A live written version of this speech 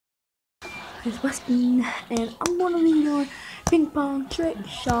It's Weston, and I'm going to be doing ping pong trick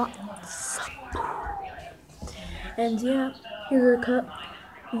shots. And yeah, here's a cup,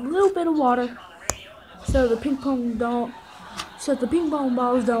 a little bit of water, so the ping pong balls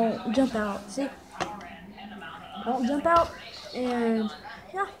don't jump out. See, don't jump out, and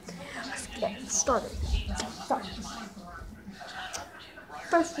yeah, let's get started. So,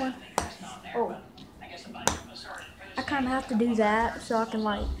 first one. Oh, I kind of have to do that so I can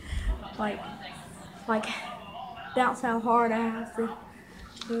like bounce how hard I have to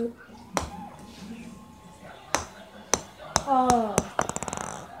do. Oh.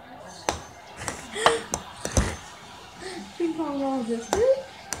 Ping pong balls just good.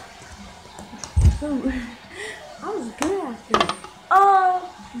 Ooh, I was good after. Oh,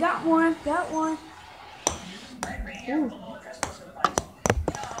 got one. Ooh.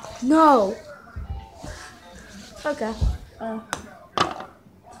 No. Okay.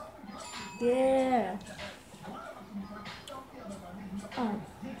 Yeah. Oh.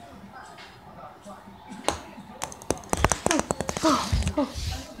 Oh.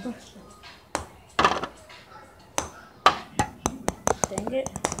 Dang it.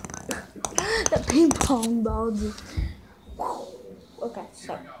 That ping pong ball just. Okay,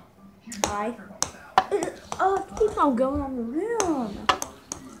 so it keeps on going on the rim.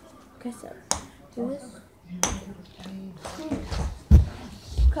 Okay, so do this.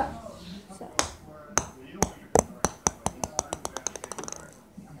 Okay, so.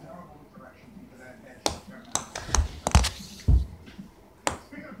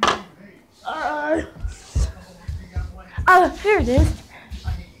 Oh, here it is.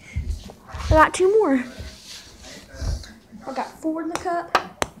 I got two more. I got 4 in the cup.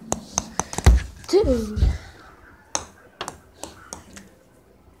 2.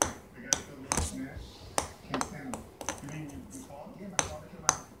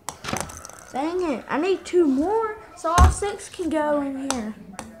 Dang it, I need 2 more so all 6 can go in here.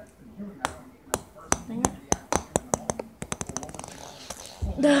 Dang it.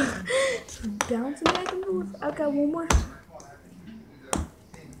 It's bouncing back and forth. Okay, one more.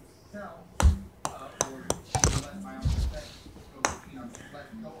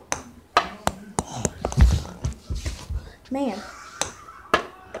 Man.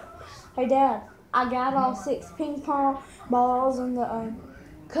 Hey, Dad, I got all 6 ping pong balls in the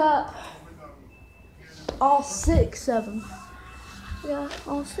cup. All 6 of them. Yeah,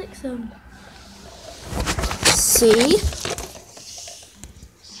 all 6 of them. See?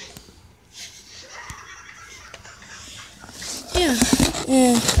 Yeah.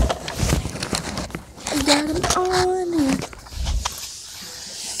 I got them all in here.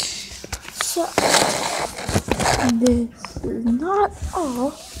 So, this is not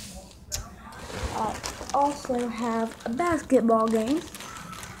all. I also have a basketball game.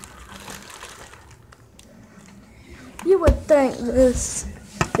 You would think this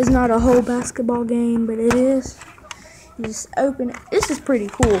is not a whole basketball game, but it is. You just open it. This is pretty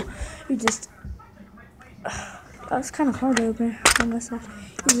cool. You just, it's kind of hard to open on this side.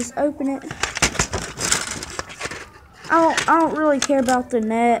 You just open it. I don't really care about the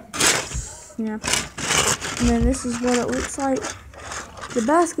net, you know. And then this is what it looks like. The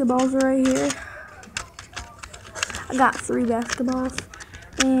basketballs are right here. I got 3 basketballs,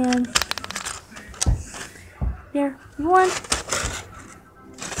 and there, 1.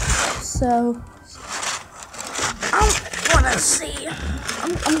 So I want to see.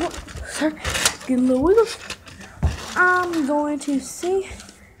 I'm going to start getting a little wiggles. I'm going to see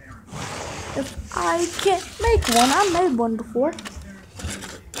if I can make one. I made one before.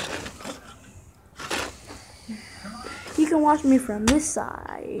 You can watch me from this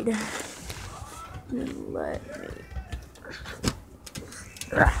side. Let me.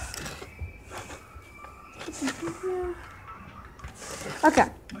 Okay.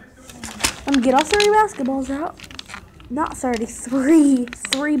 I'm gonna get all 30 basketballs out. Not 33.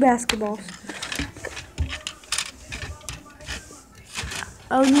 3 basketballs.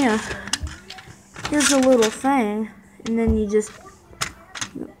 Oh yeah. Here's a little thing, and then you just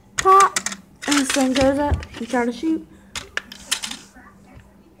pop, and this thing goes up. You try to shoot.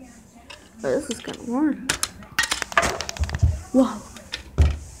 Oh, this is kind of hard. Whoa.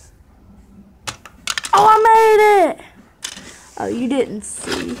 Oh, I made it! Oh, you didn't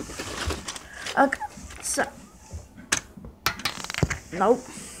see. Okay, so. Nope.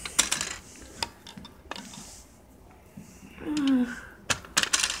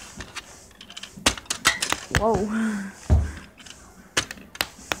 Whoa.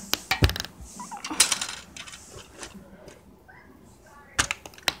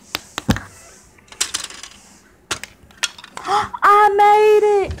 I made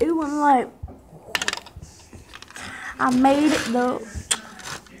it! It went like I made it though.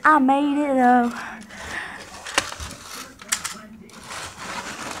 I made it though.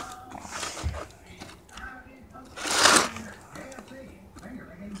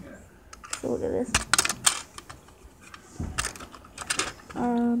 So look at this.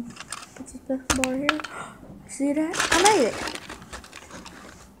 What's this best bar here? See that? I made it.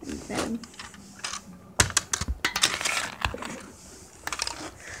 And then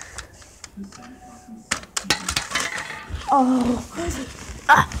oh.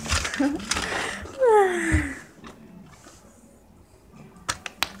 Ah.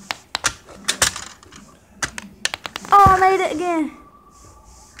 Oh, I made it again.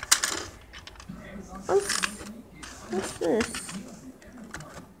 What's this?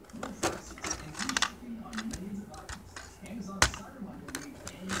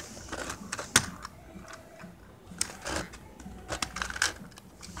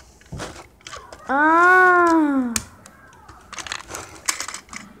 Ah.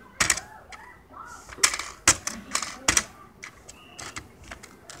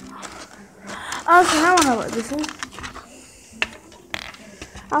 Oh, so now I know what this is.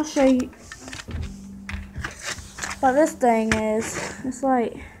 I'll show you what this thing is. It's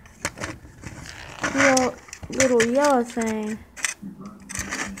like a little yellow thing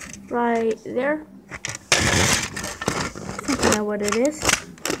right there. I think I know what it is.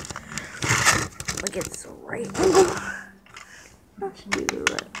 Look, it's right angle. Let's do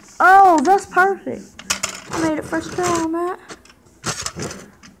it. Oh, that's perfect. I made it first try on that.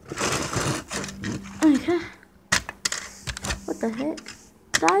 Okay. What the heck?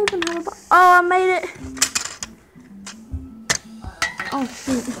 Did I even have a box? Oh, I made it. Oh,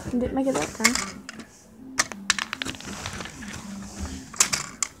 shoot. I didn't make it that time.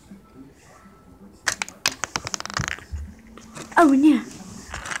 Oh, and yeah.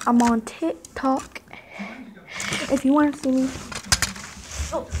 I'm on TikTok. If you want to see me,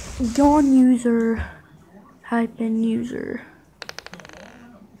 go on user, type in user.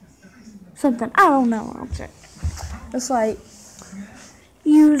 Something. I don't know. I'll check. It's like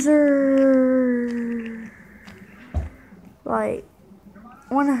user like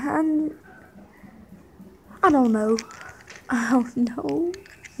 100. I don't know. I don't know.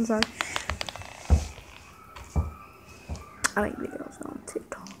 I'm sorry. I make videos on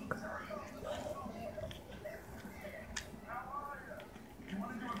TikTok.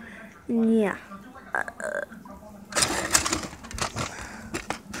 Yeah.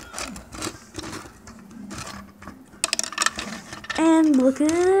 And look at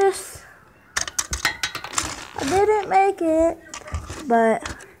this. I didn't make it,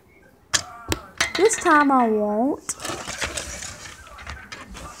 but this time I won't.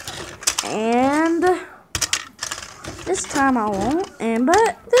 And this time I won't.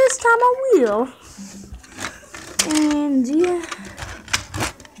 But this time I will. And yeah,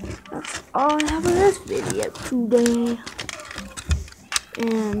 that's all I have in this video today.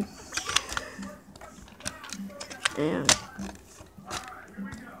 And